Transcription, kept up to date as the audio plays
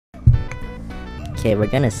Okay, we're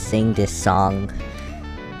gonna sing this song.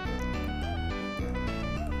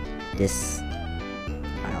 I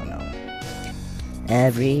don't know.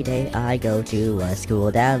 Every day I go to a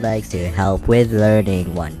school that likes to help with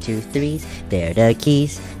learning. 1, 2, 3s, they're the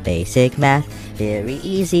keys. Basic math, very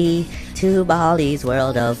easy. To Bali's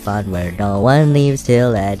world of fun where no one leaves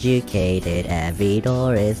till educated. Every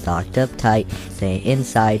door is locked up tight. Stay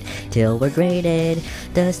inside till we're graded.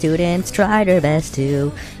 The students try their best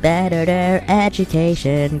to better their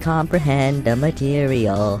education. Comprehend the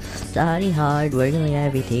material. Study hard, working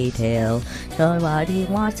every detail. Nobody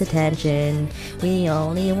wants attention. We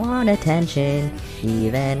only want attention.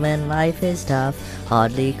 Even when life is tough,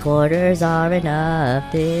 hardly quarters are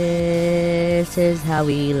enough. This is how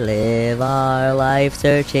we live our life,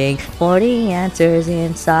 searching for the answers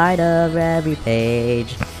inside of every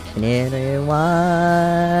page. And if you're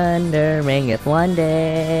wondering if one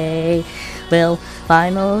day we'll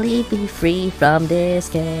finally be free from this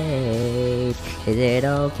cage, is it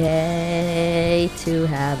okay to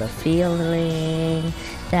have a feeling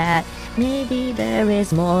that maybe there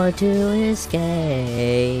is more to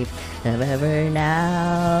escape? However,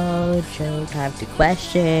 now it's no time to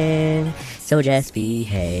question, so just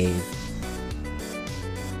behave.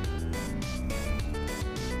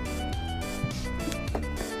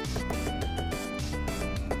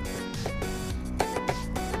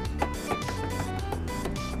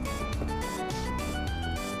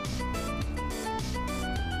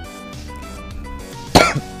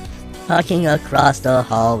 Walking across the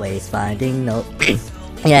hallways, finding no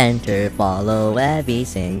enter, follow every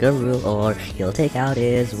single rule, or he'll take out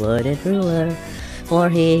his wooden ruler. For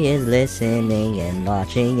he is listening and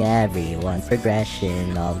watching everyone's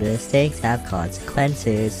progression. All mistakes have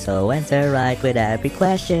consequences, so answer right with every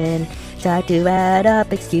question. Try to add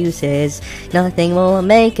up excuses, nothing will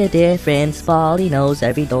make a difference. Polly knows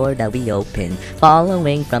every door that we open.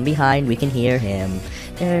 Following from behind, we can hear him.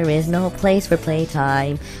 There is no place for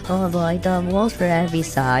playtime. Avoid the walls for every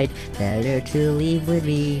side. Better to leave with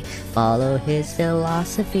me. Follow his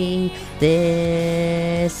philosophy.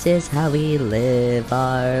 This is how we live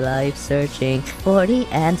our life, searching for the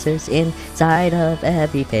answers inside of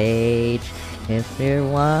every page. If you're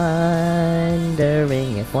wondering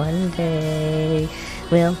if one day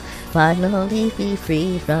we'll finally be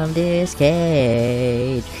free from this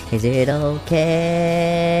cage, is it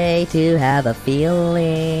okay to have a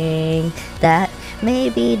feeling that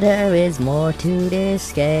maybe there is more to this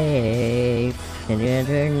escape? And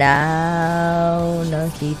you're now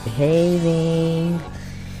not keep behaving.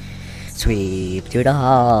 Sweep to the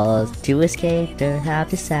halls to escape, don't have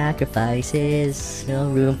to sacrifices. No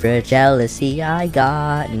room for jealousy, I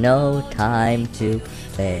got no time to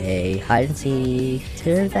play hide and seek.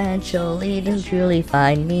 To eventually to truly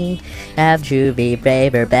find me, have to be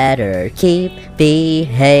braver, better keep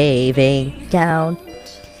behaving. Count,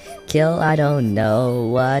 kill, I don't know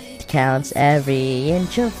what counts. Every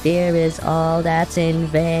inch of fear is all that's in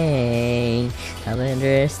vain. I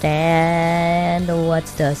understand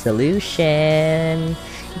what's the solution.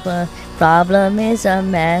 The problem is a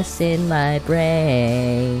mess in my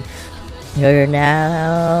brain. You're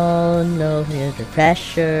now no the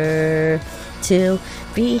pressure to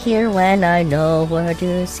be here when I know where to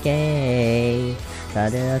escape.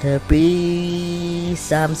 Rather to be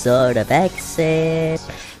some sort of exit,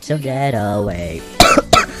 so get away.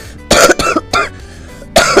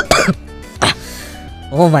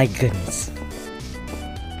 Oh my goodness.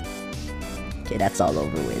 Okay, that's all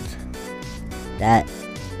over with. That.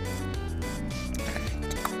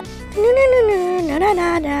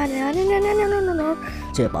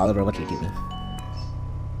 Chip, Oliver, what are you doing?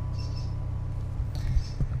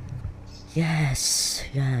 Yes,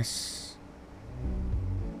 yes.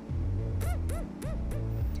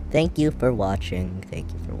 Thank you for watching.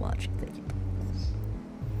 Thank you for watching. Thank you.